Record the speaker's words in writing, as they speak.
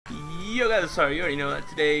Yo guys, sorry, you already know that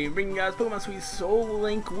today, bringing you guys Pokemon Sweet Soul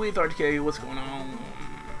Link with RTK. What's going on?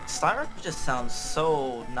 Slyroh just sounds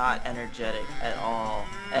so not energetic at all.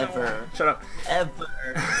 Ever. Shut up. Ever.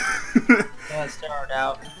 Gonna start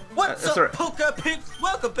out. What's up, right. Poke Pips?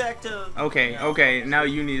 Welcome back to... Okay, okay, now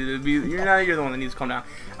you need to be, you're the one that needs to calm down.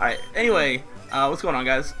 Alright, anyway, what's going on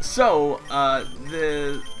guys? So,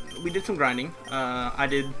 we did some grinding. I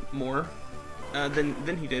did more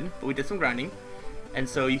than he did, but we did some grinding. And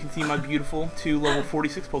so you can see my beautiful 2 level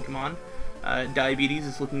 46 Pokemon. Diabetes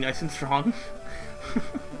is looking nice and strong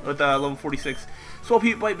with level 46.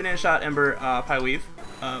 Swelpeet, Bite, Banana Shot, Ember, Pyweave.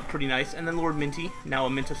 Pretty nice. And then Lord Minty, now a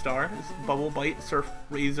Minta Star. Is Bubble, Bite, Surf,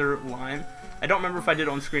 Razor, Lime. I don't remember if I did it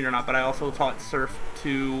on screen or not, but I also taught Surf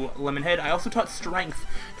to Lemonhead. I also taught Strength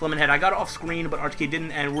to Lemonhead. I got it off screen, but RTK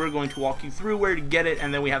didn't, and we're going to walk you through where to get it,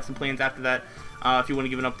 and then we have some plans after that if you want to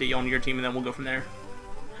give an update on your team, and then we'll go from there.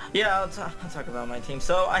 Yeah, I'll talk about my team.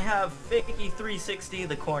 So I have Fakey360,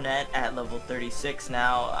 the Cornet, at level 36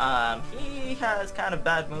 now. He has kind of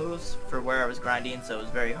bad moves for where I was grinding, so it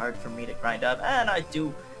was very hard for me to grind up. And I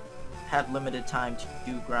do have limited time to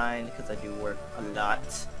do grind because I do work a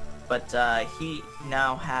lot. But he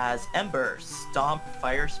now has Ember, Stomp,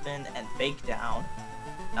 Fire Spin, and Fake Down.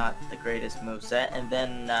 Not the greatest moveset. And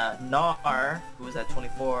then Gnar, who is at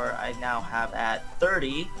 24, I now have at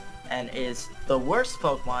 30. And is the worst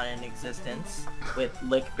Pokemon in existence with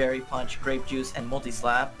Lick, Berry Punch, Grape Juice, and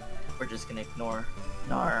Multi-Slap. We're just gonna ignore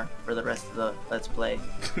Gnar for the rest of the Let's Play.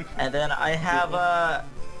 And then I have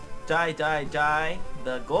Die,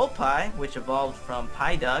 the Gold Pie, which evolved from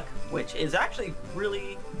Psyduck, which is actually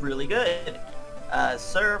really, really good.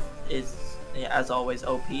 Surf is, as always,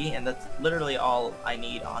 OP, and that's literally all I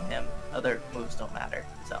need on him. Other moves don't matter,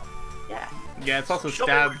 so yeah. Yeah, it's also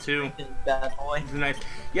Stab too. Bad boy. It's nice.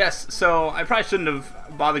 Yes, so I probably shouldn't have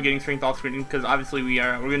bothered getting Strength off screen because obviously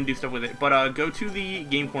we're gonna do stuff with it. But go to the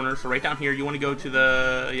game corner. So right down here, you want to go to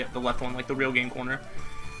the left one, like the real game corner.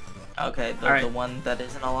 Okay, the one that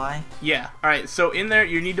isn't a lie. Yeah. All right. So in there,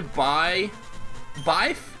 you need to buy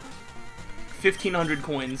 1,500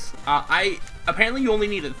 coins. Apparently you only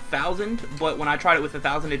need 1,000, but when I tried it with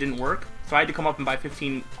 1,000, it didn't work. So I had to come up and buy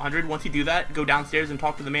 1,500. Once you do that, go downstairs and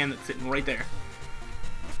talk to the man that's sitting right there.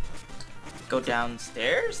 Go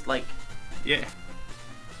downstairs? Like... Yeah.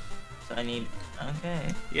 So I need...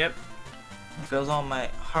 Okay. Yep. It goes all my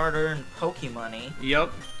hard-earned Poke money.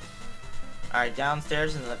 Yep. Alright,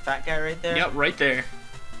 downstairs and the fat guy right there? Yep, right there.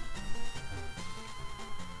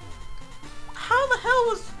 How the hell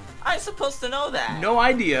was I supposed to know that? No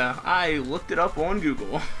idea. I looked it up on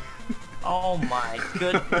Google. Oh my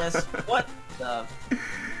goodness. What the...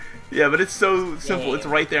 Yeah, but it's so simple. Game. It's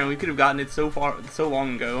right there, and we could have gotten it so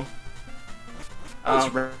long ago. Oh,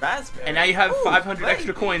 it's raspberry. And now you have 500 baby.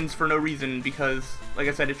 extra coins for no reason because, like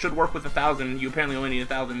I said, it should work with 1,000. You apparently only need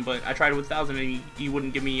 1,000, but I tried it with 1,000 and he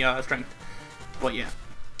wouldn't give me strength. But yeah.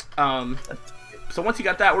 So once you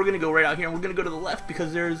got that, we're gonna go right out here, and we're gonna go to the left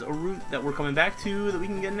because there's a route that we're coming back to that we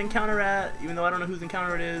can get an encounter at, even though I don't know whose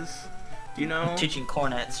encounter it is. Do you know? I'm teaching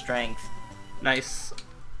Cornet strength. Nice.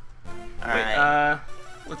 Alright.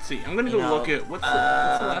 Let's see. I'm gonna go look at what's the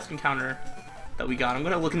last encounter that we got. I'm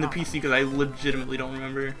gonna look in the PC because I legitimately don't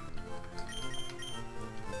remember.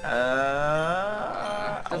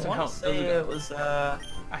 I doesn't want help. to say it was I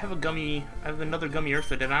have another gummy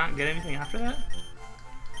Ursa. Did I not get anything after that?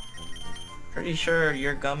 Pretty sure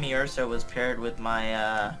your gummy Ursa was paired with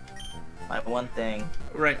my my one thing.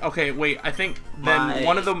 Right. Okay. Wait. I think then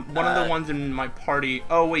one of the ones in my party.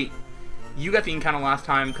 Oh wait, you got the encounter last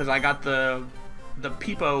time because I got the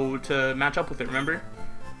Peepo to match up with it. Remember?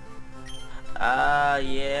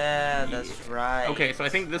 Yeah, that's right. Okay, so I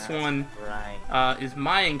think this one is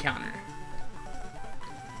my encounter.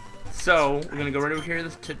 So we're gonna go right over here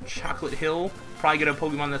to Chocolate Hill. Probably get a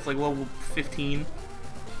Pokemon that's like level 15.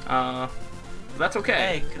 That's okay.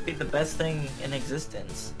 Hey, it could be the best thing in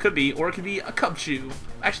existence. Could be, or it could be a Cubchoo.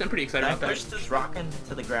 Actually, I'm pretty excited about that. Can I push this rock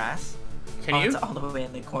into the grass? Can you? It's all the way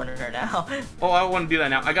in the corner now. Oh, I want to do that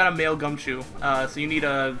now. I got a male Gumshoe, so you need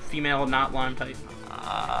a female, not Lime type.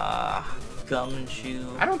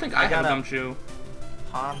 Gumshoe. I don't think I have a Gumshoe.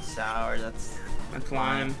 Pond Sour, that's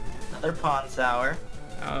Lime. Another Pond Sour.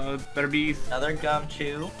 Better be... Another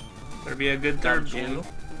Gumshoe. Better be a good third Gumshoe.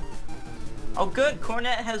 Oh good,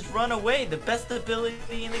 Cornet has run away, the best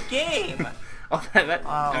ability in the game!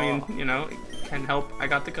 I mean, you know, it can help. I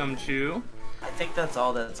got the Gumshoe. I think that's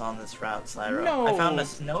all that's on this route, Slyroh. No. I found a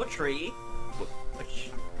Snow Tree,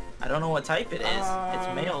 which I don't know what type it is.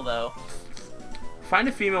 It's male though. Find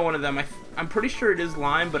a female one of them. I'm pretty sure it is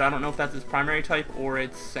Lime, but I don't know if that's its primary type or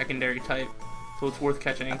its secondary type. So it's worth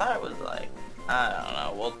catching. I thought it was like I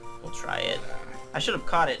don't know. We'll try it. I should have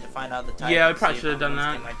caught it to find out the type. Yeah, I probably should have done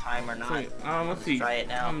that. My time or not. Let's see. Try it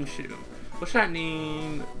now. Gumshoe. What should I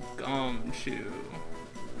name Gumshoe?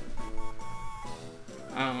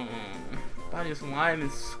 Body is lime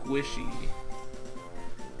and squishy.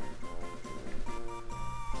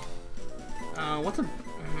 What's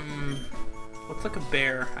like a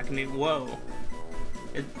bear? I can name. Whoa.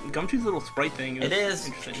 Gumshoe's little sprite thing. It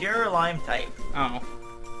is pure lime type. Oh.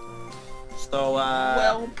 So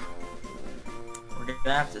Welp. we're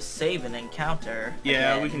gonna have to save an encounter.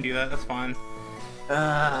 Yeah, again. we can do that. That's fine.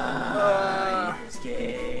 This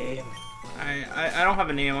game. I don't have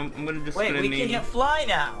a name. I'm gonna just Wait, we can't fly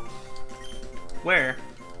now. Where?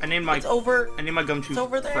 I named my. It's over. I named my Gumshoe It's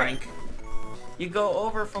over there. Frank. You go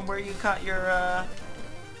over from where you caught your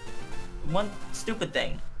one stupid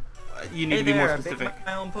thing. You need to be more specific. I make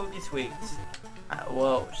my own Poke Sweets.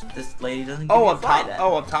 Whoa, this lady doesn't give Oh, you up fly top. then.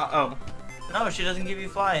 Oh, up top. Oh. No, she doesn't give you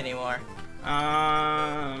fly anymore.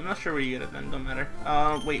 I'm not sure where you get it then. Don't matter.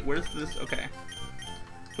 Wait, where's this? Okay.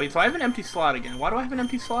 Wait, so I have an empty slot again. Why do I have an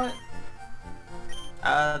empty slot?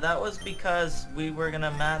 That was because we were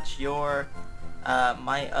gonna match your,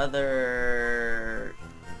 my other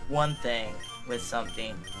one thing with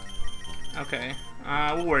something. Okay.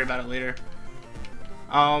 We'll worry about it later.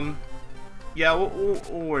 Yeah, we'll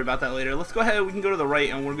worry about that later. Let's go ahead. We can go to the right,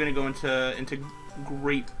 and we're gonna go into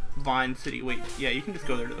Grapevine City. Wait, yeah, you can just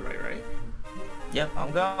go there to the right, right? Yep,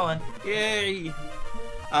 I'm going. Yay!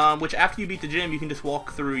 Which after you beat the gym, you can just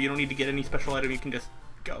walk through. You don't need to get any special item. You can just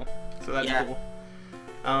go. So that's cool.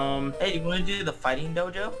 Hey, you want to do the fighting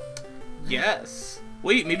dojo? Yes.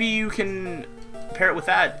 Wait, maybe you can pair it with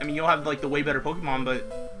that. I mean, you'll have like the way better Pokemon,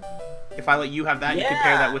 but if I let you have that, you can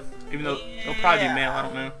pair that with. Even though it'll probably be male, I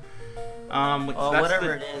don't know. Well,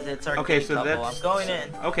 whatever it is, it's arcade okay, so couple. that's, I'm going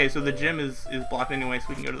in. Okay, so the gym is blocked anyway, so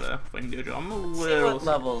we can go to the fighting dojo. I'm a little. See what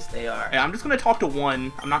levels they are. Yeah, I'm just gonna talk to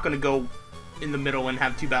one. I'm not gonna go in the middle and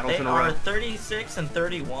have two battles in a row. They are 36 and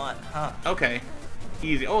 31, huh? Okay,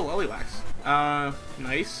 easy. Oh, Lollywax.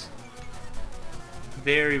 Nice.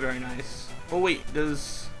 Very, very nice. Oh wait,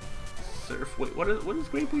 does Surf? Wait, what does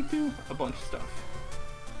Grape Week do? A bunch of stuff.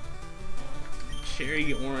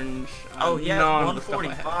 Cherry, orange. Oh yeah,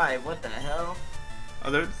 145. What the hell?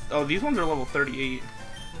 Oh, these ones are level 38.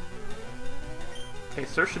 Okay,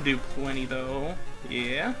 Surf should do plenty though.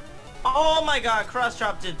 Yeah. Oh my god, Cross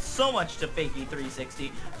Chop did so much to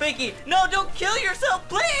Fakey360. Fakey, no, don't kill yourself,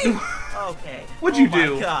 please! Okay. What'd you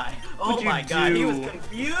do? Oh my god. Oh my god, he was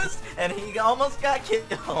confused and he almost got killed.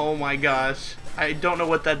 Oh my gosh. I don't know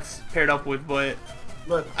what that's paired up with, but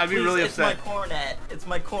look, I'd be really upset. It's my cornet. It's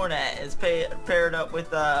my cornet. It's paired up with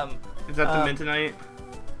Is that the Mintonite?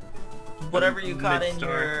 Whatever you caught in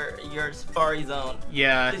your Safari Zone.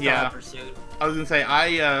 Yeah, yeah. Pursuit. I was gonna say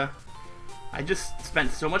I just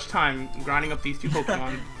spent so much time grinding up these two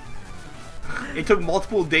Pokemon. It took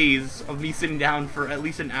multiple days of me sitting down for at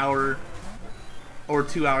least an hour or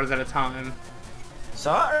 2 hours at a time.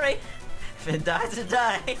 Sorry. If it dies, it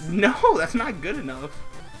dies. No, that's not good enough.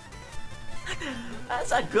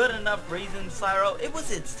 That's a good enough reason, Slyroh. It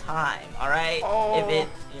was its time, alright? Oh.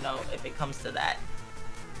 If it comes to that.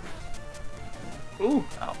 Ooh.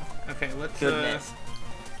 Oh. Okay, let's Goodness.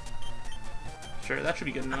 Sure, that should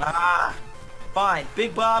be good enough. Ah, fine.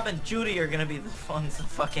 Big Bob and Judy are gonna be the ones to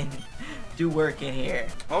fucking do work in here.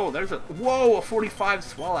 Oh, there's a 45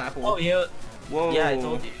 Swallow. Oh yeah. Whoa. Yeah, I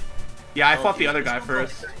told you. Yeah, I fought the other guy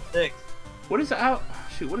first. 36. What is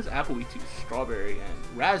Shoot, what is Apple Week 2? Strawberry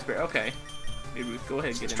and raspberry. Okay. Maybe we go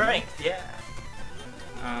ahead and get Strength, in there.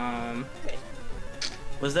 Yeah.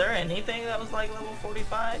 Was there anything that was like level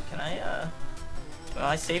 45? Can I well,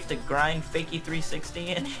 I safe to grind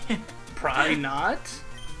Fakey360 in here? Probably not.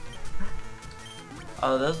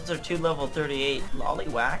 Oh, those are 2 level 38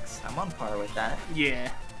 Lollywax. I'm on par with that. Yeah.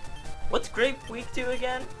 What's Grape Week 2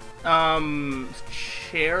 again?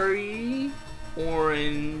 Cherry,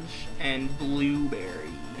 orange, and blueberry.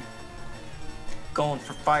 Going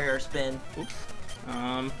for fire spin. Oops.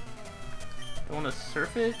 Don't want to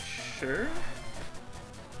surf it? Sure.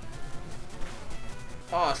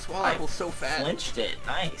 Oh, Swallow so fat. Flinched it.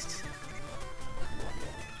 Nice.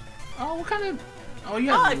 Oh, what kind of... Oh, you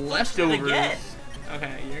have leftovers. It again.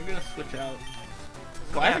 Okay, you're gonna switch out.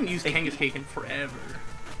 So I haven't used Kangaskhan Cake in forever.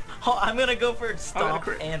 Oh, I'm gonna go for Stomp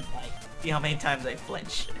and Bite. See how many times I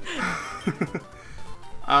flinch.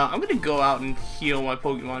 I'm gonna go out and heal my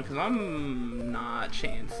Pokemon because I'm not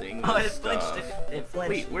chancing. Oh, it flinched. It flinched.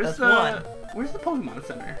 Wait, where's the Pokemon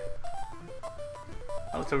Center?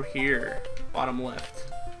 Oh, it's over here, bottom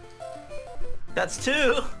left. That's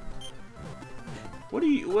 2. What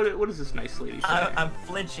is this nice lady saying? I'm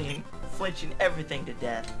flinching. flinching everything to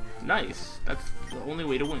death. Nice. That's the only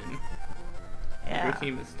way to win. Yeah. Your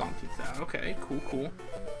team is Stomp Team Sour. Okay, cool.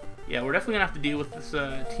 Yeah, we're definitely gonna have to deal with this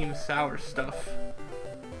Team Sour stuff.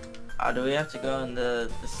 Do we have to go in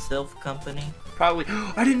the Sylph company? Probably.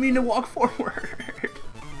 I didn't mean to walk forward.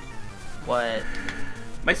 What?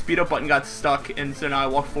 My speed up button got stuck, and so now I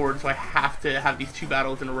walk forward, so I have to have these 2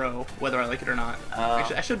 battles in a row, whether I like it or not.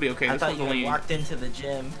 Actually, I should be okay. I this thought you only... walked into the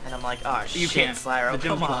gym, and I'm like, oh you shit, can't. Slyroh,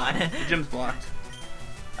 come on. The gym's blocked.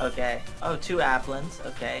 Okay. Oh, 2 Applins.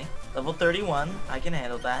 Okay. Level 31. I can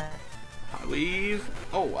handle that. I leave.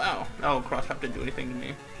 Oh, wow. Oh, cross chop didn't do anything to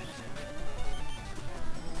me.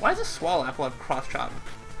 Why does a Swallow Apple have cross chop?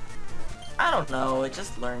 I don't know. It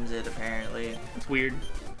just learns it, apparently. It's weird.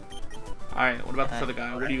 Alright, what about this other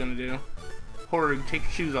guy? What are you gonna do? Horror, take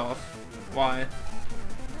your shoes off. Why?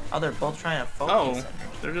 Oh, they're both trying to focus. Oh,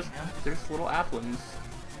 they're just little applins.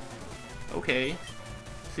 Okay.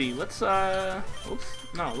 Let's see, let's oops.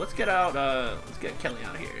 No, let's get Kelly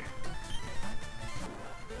out of here.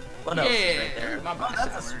 What else is right there? My Oh,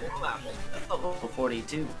 that's a small apple. That's level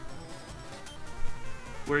 42.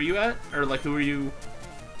 Where are you at? Or like, who are you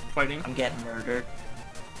fighting? I'm getting murdered.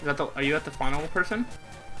 Is that are you at the final person?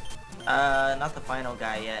 Not the final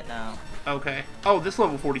guy yet, no. Okay. Oh, this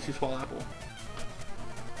level 42 Swallow Apple.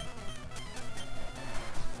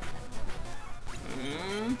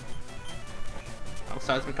 Oh,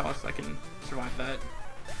 seismic toss, I can survive that.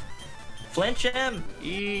 Flinch him!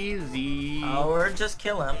 Easy. Oh, or just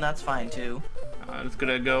kill him, that's fine too. I'm just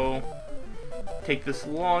gonna go take this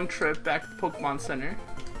long trip back to the Pokemon Center.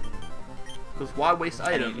 Because why waste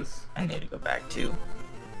items? I need to go back too.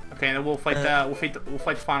 Okay, and then we'll fight that. We'll fight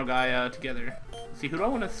the final guy together. Let's see, who do I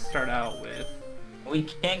want to start out with? We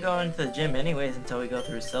can't go into the gym anyways until we go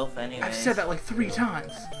through Sylph anyways. I've said that like 3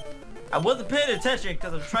 times. I wasn't paying attention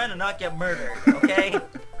because I'm trying to not get murdered, okay?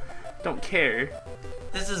 Don't care.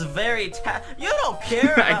 This is very you don't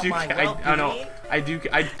care about my well-being. I know.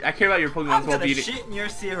 I care about your Pokemon's well-being. I'm gonna shit in your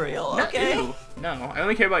cereal, No, okay? ew. No, I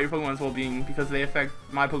only care about your Pokemon's well-being because they affect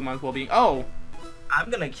my Pokemon's well-being. Oh! I'm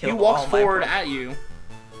gonna kill He walks all forward my at you.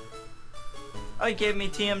 Oh, you gave me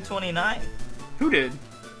TM29. Who did?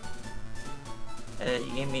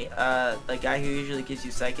 You gave me, the guy who usually gives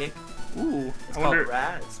you Psychic. Ooh. It's I called wonder,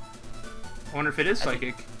 Raz. I wonder if it is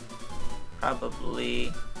Psychic.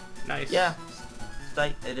 Probably. Nice. Yeah.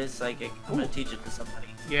 It is Psychic. I'm gonna teach it to somebody.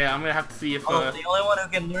 Yeah, I'm gonna have to see if, the only one who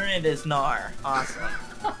can learn it is Gnar. Awesome.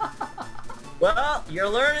 Well, you're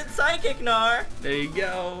learning Psychic, Gnar. There you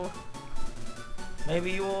go.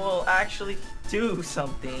 Maybe you will actually do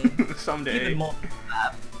something. Someday. Even more.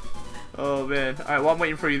 Oh man. Alright, well I'm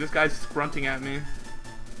waiting for you. This guy's grunting at me.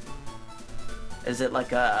 Is it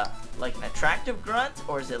like an attractive grunt,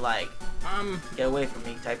 or is it like get away from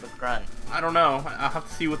me type of grunt? I don't know. I'll have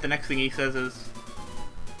to see what the next thing he says is.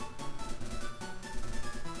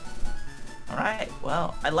 Alright,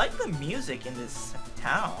 well, I like the music in this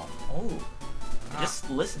town. Oh, just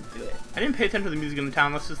listen to it. I didn't pay attention to the music in the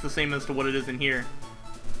town. That's just the same as to what it is in here.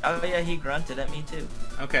 Oh yeah, he grunted at me too.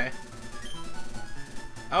 Okay.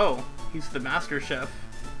 Oh, he's the master chef.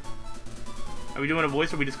 Are we doing a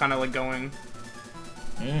voice or are we just kind of like going?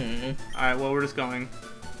 Alright, well we're just going.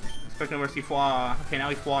 Expect no mercy, flaw. Okay, now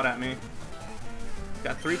he flawed at me. He's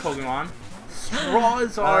got 3 Pokemon.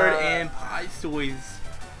 Strawzard and Pistoise.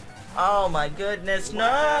 Oh my goodness,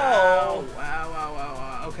 no!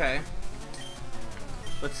 Wow. Okay.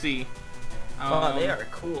 Let's see. Oh, they are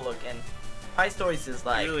cool looking. Pistoise is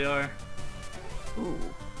like... They really are. Ooh.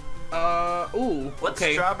 What's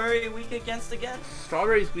okay. Strawberry weak against again?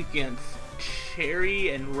 Strawberry's weak against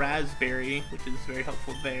Cherry and Raspberry, which is very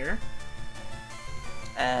helpful there.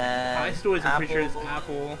 Pistoise, I'm pretty sure is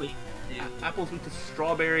Apple. Apple's weak to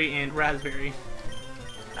Strawberry and Raspberry.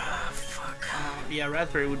 Ah, fuck. Yeah,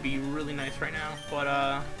 Raspberry would be really nice right now, but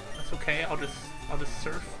that's okay. I'll just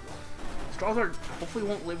surf. Strawzard hopefully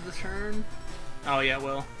won't live this turn. Oh yeah, it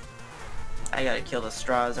will. I gotta kill the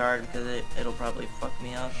Strawzard because it'll probably fuck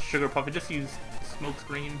me up. Sugar Puff, it just used Smoke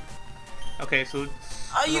Screen. Okay, so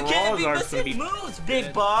oh, you can't be missing moves,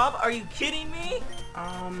 Big Bob. Are you kidding me?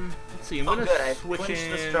 Let's see. I'm gonna switch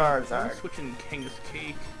in. I'm switching Kangaskhan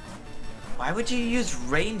Cake. Why would you use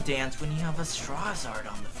Rain Dance when you have a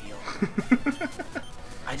Strawzard on the field?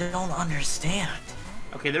 I don't understand.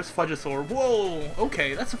 Okay, there's Fudgesaur. Whoa!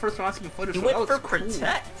 Okay, that's the first time I've seen Fudgesaur. You went for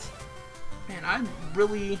Protect. Man, I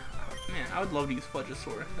would love to use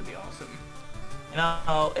Fudgesaur. That'd be awesome. You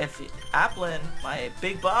know, if Applin, my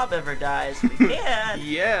Big Bob, ever dies, we can.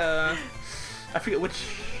 Yeah. I forget which.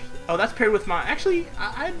 Oh, that's paired with my. Actually,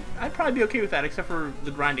 I'd probably be okay with that, except for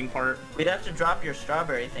the grinding part. We'd have to drop your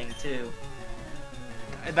Strawberry thing too.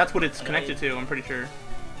 That's what it's connected to, I'm pretty sure.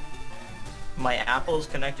 My apple's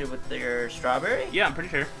connected with your strawberry? Yeah, I'm pretty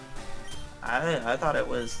sure. I thought it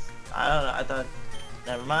was... I don't know, I thought...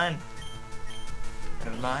 Never mind.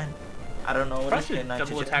 Never mind. I don't know what it's connected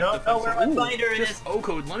to. No, where my binder is! Oh,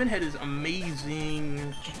 code Lemonhead is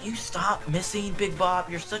amazing. Can you stop missing, Big Bob?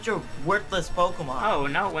 You're such a worthless Pokemon. Oh,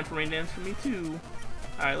 now it went for Rain Dance for me too.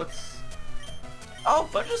 Alright, let's... Oh,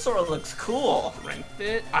 Venusaur looks cool. Rank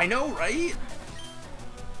it. I know, right?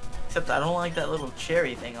 Except I don't like that little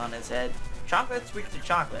cherry thing on his head. Chocolate's weak to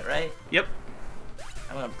chocolate, right? Yep.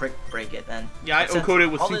 I'm gonna break it then. Yeah, I O-coded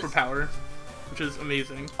it with Superpower, which is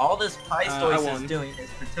amazing. All this Pistoise is doing is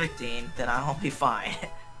protecting, then I'll be fine.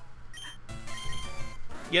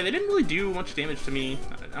 Yeah, they didn't really do much damage to me.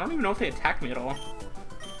 I don't even know if they attacked me at all.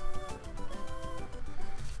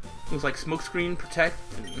 It was like Smokescreen, Protect,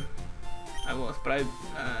 and I lost. But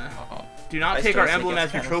do not take our emblem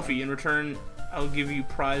as your trophy. In return, I'll give you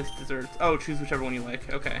prized desserts. Oh, choose whichever one you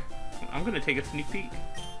like. Okay. I'm gonna take a sneak peek.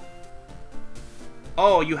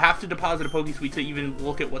 Oh, you have to deposit a Pokesweet to even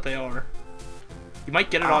look at what they are. You might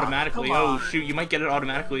get it automatically. Oh shoot, you might get it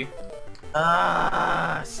automatically.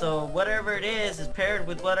 So whatever it is paired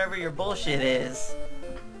with whatever your bullshit is.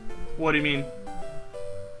 What do you mean?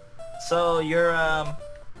 So your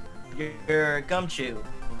Gumshoe.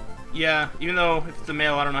 Yeah, even though it's a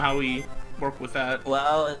male, I don't know how we work with that.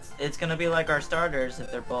 Well, it's gonna be like our starters if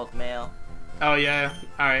they're both male. Oh yeah,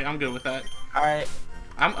 alright, I'm good with that. Alright.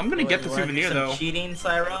 I'm gonna get the souvenir though. Cheating,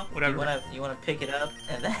 Slyroh? Whatever. You wanna pick it up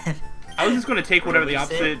and then... I was just gonna take whatever the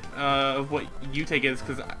opposite of what you take is,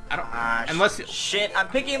 because I don't... unless... Shit, I'm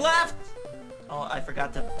picking left! Oh, I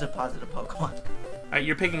forgot to deposit a Pokemon. Alright,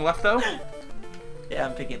 you're picking left though? Yeah,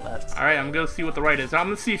 I'm picking left. Alright, I'm gonna see what the right is. I'm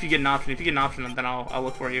gonna see if you get an option. If you get an option, then I'll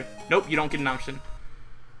look for you. Nope, you don't get an option.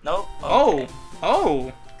 Nope. Okay.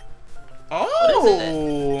 Oh!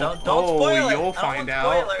 Oh! Don't spoil it! You'll find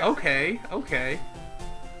out. Okay, okay.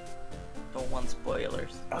 Don't want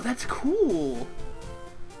spoilers. Oh, that's cool!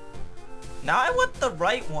 Now I want the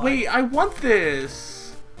right one. Wait, I want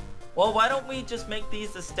this! Well, why don't we just make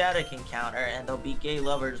these a static encounter and they'll be gay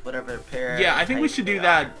lovers, whatever pair. Yeah, I think we should do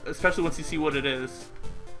that, especially once you see what it is.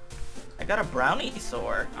 I got a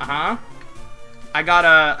Browniesaur. Uh-huh. I got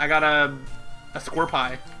a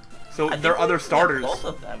Squirpie. So they're other starters. Both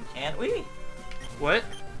of them, can't we? What?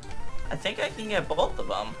 I think I can get both of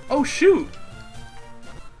them. Oh shoot!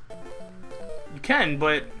 You can,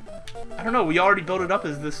 but I don't know. We already built it up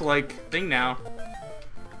as this like thing now.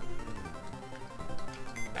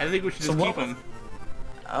 I think we should just keep them.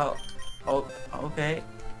 Oh, okay.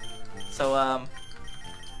 So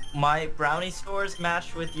my Browniesaur's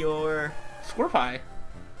matched with your Squirpie.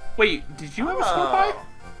 Wait, did you have a Squirpie?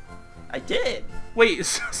 I did. Wait,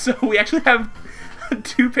 so we actually have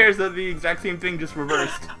two pairs of the exact same thing, just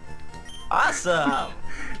reversed. Awesome.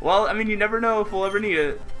 Well, I mean, you never know if we'll ever need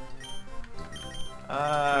it.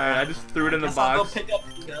 Alright, I just threw it in the box. I'll go pick up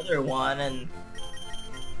the other one and...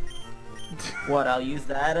 What, I'll use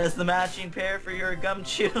that as the matching pair for your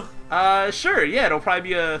Gumshoe? Sure, yeah, it'll probably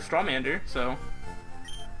be a Strawmander, so...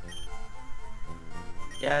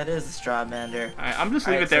 Yeah, it is a Strawmander. Alright, I'm just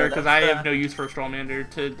leave it there, because I have no use for a Strawmander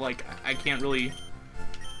to, like, I can't really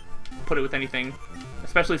put it with anything.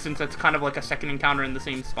 Especially since it's kind of like a second encounter in the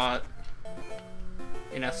same spot.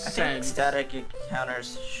 In a sense. I think static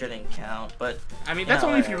encounters shouldn't count, but... I mean, that's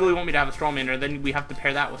only if you really want me to have a Strawmander, then we have to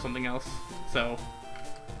pair that with something else, so...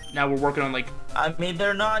 Now we're working on, like... I mean,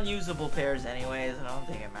 they're non-usable pairs anyways, I don't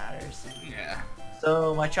think it matters. Yeah.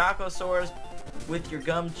 So, my Chocosaur's with your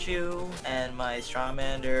Gumshoe, and my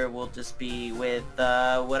Strawmander will just be with,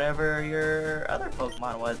 whatever your other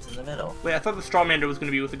Pokemon was in the middle. Wait, I thought the Strawmander was going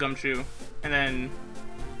to be with the Gumshoe, and then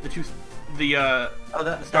the two... the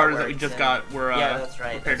starters that we just got were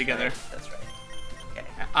paired together. Right, that's right. Okay.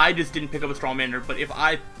 I just didn't pick up a Strawmander, but if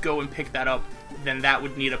I go and pick that up, then that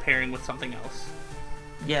would need a pairing with something else.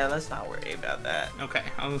 Yeah, let's not worry about that. Okay,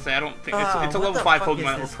 I was gonna say I don't think it's a level 5 Pokemon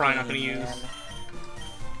that we're probably not gonna use.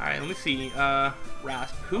 Alright, let me see.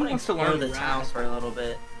 Rasp. Who wants to learn Rasp for a little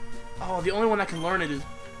bit? Oh, the only one that can learn it is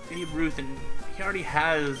Babe Ruth, and he already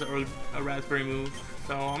has a Raspberry move,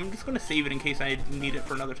 so I'm just gonna save it in case I need it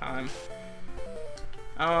for another time.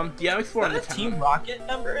 Yeah, I'm exploring the town. Team Rocket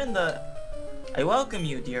number in the... I welcome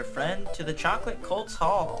you, dear friend, to the Chocolate Colts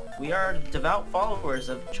Hall. We are devout followers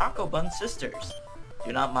of Chocobun Sisters.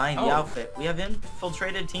 Do not mind the outfit. We have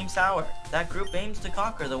infiltrated Team Sour. That group aims to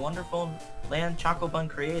conquer the wonderful land Chocobun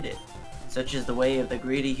created. Such is the way of the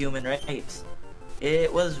greedy human race.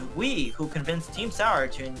 It was we who convinced Team Sour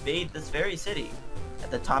to invade this very city. At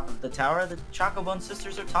the top of the tower, the Chocobun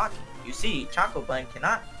Sisters are talking. You see, Chocobun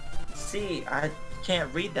cannot see...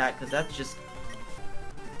 can't read that because that's just...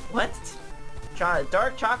 What?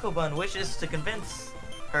 Dark Chocobun wishes to convince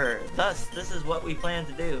her. Thus, this is what we plan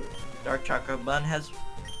to do. Dark Chocobun has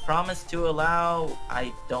promised to allow...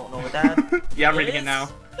 I don't know what that yeah, I'm reading it now.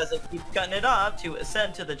 Because it keeps cutting it off to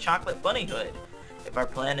ascend to the chocolate bunnyhood. If our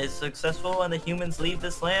plan is successful and the humans leave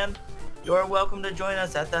this land, you are welcome to join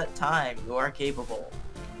us at that time. You are capable.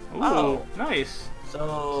 Ooh, oh, nice.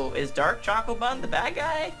 So, is Dark Chocobun the bad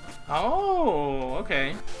guy? Oh,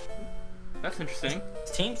 okay. That's interesting.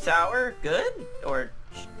 Is Team Sour good? Or...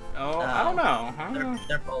 Oh, I don't know.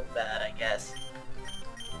 They're both bad, I guess.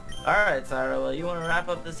 Alright, Slyroh, well, you want to wrap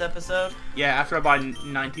up this episode? Yeah, after I buy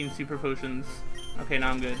 19 super potions. Okay,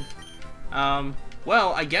 now I'm good.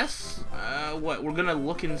 Well, I guess, what, we're gonna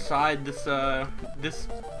look inside this, this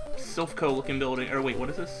Silphco looking building, or wait, what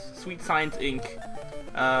is this? Sweet Science Inc.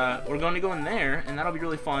 We're going to go in there, and that'll be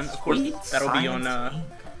really fun. Of course, that'll be on,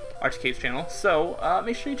 RTK's channel. So,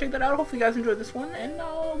 make sure you check that out. Hopefully you guys enjoyed this one, and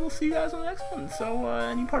we'll see you guys on the next one. So,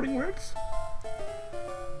 any parting words?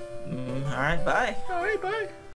 Alright, bye. Alright, bye.